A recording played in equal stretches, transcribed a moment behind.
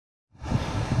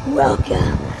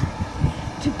Welcome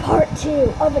to part 2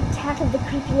 of Attack of the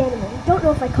Creepy Animal. Don't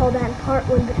know if I called that in part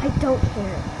 1, but I don't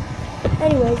care.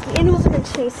 Anyways, the animals have been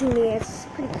chasing me. It's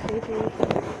pretty creepy.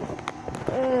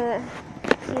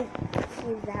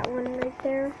 See that one right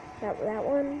there? That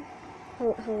one?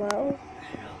 Hello?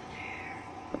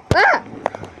 Ah!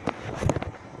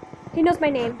 He knows my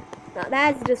name. No,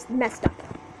 that's just messed up.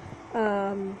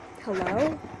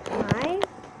 Hello? Hi?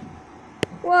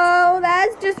 Whoa,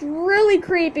 that's just really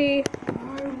creepy.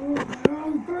 That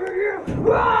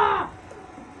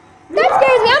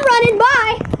scares me. I'm running.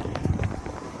 Bye.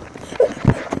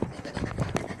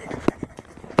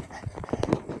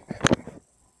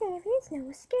 There is no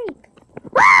escape.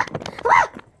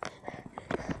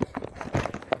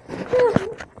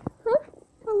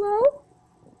 Hello?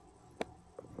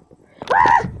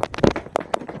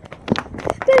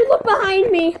 Better look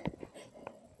behind me.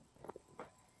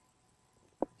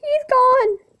 He's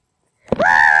gone.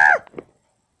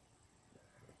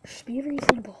 Shh, be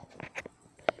reasonable.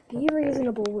 Be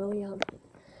reasonable, William.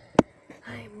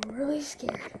 I'm really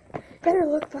scared. Better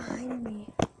look behind me.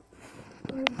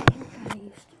 Where do you think I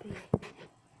used to be?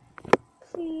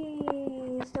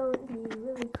 Please don't be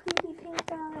really creepy, pink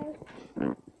guy.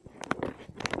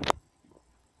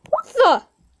 What the?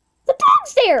 The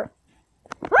dog's there!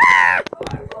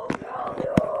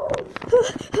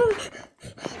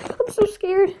 I'm so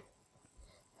scared.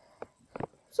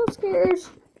 So scared.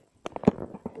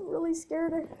 I'm really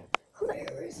scared.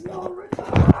 There is no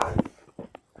return.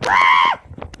 I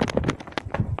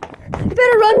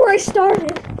better run where I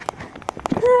started.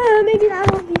 Maybe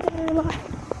that'll be better luck.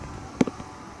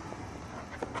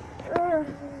 Hello?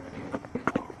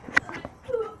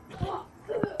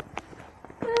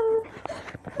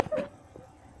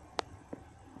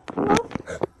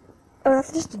 Oh,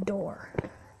 that's just a door.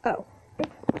 Oh.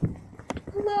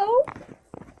 Hello?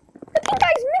 The pink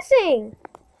guy's missing!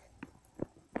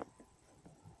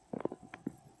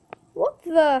 What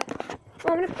the? Oh,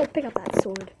 I'm gonna go pick up that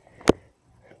sword.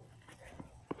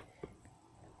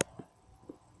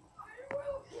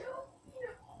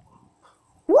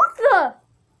 What the?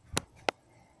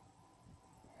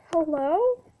 Hello?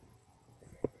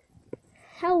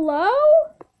 Hello?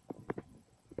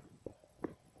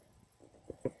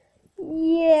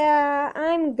 Yeah,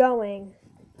 I'm going.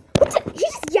 What the? He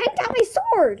just yanked out my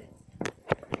sword!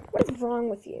 What is wrong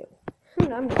with you?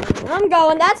 I'm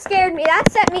going. That scared me.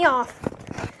 That set me off.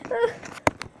 Where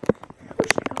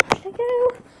should I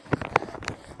go?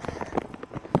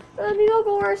 Let me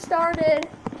go where I started.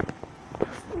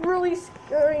 It's really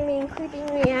scaring me and creeping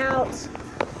me out.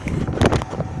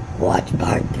 Watch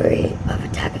part 3 of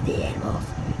Attack of the Animals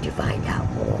to find out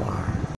more.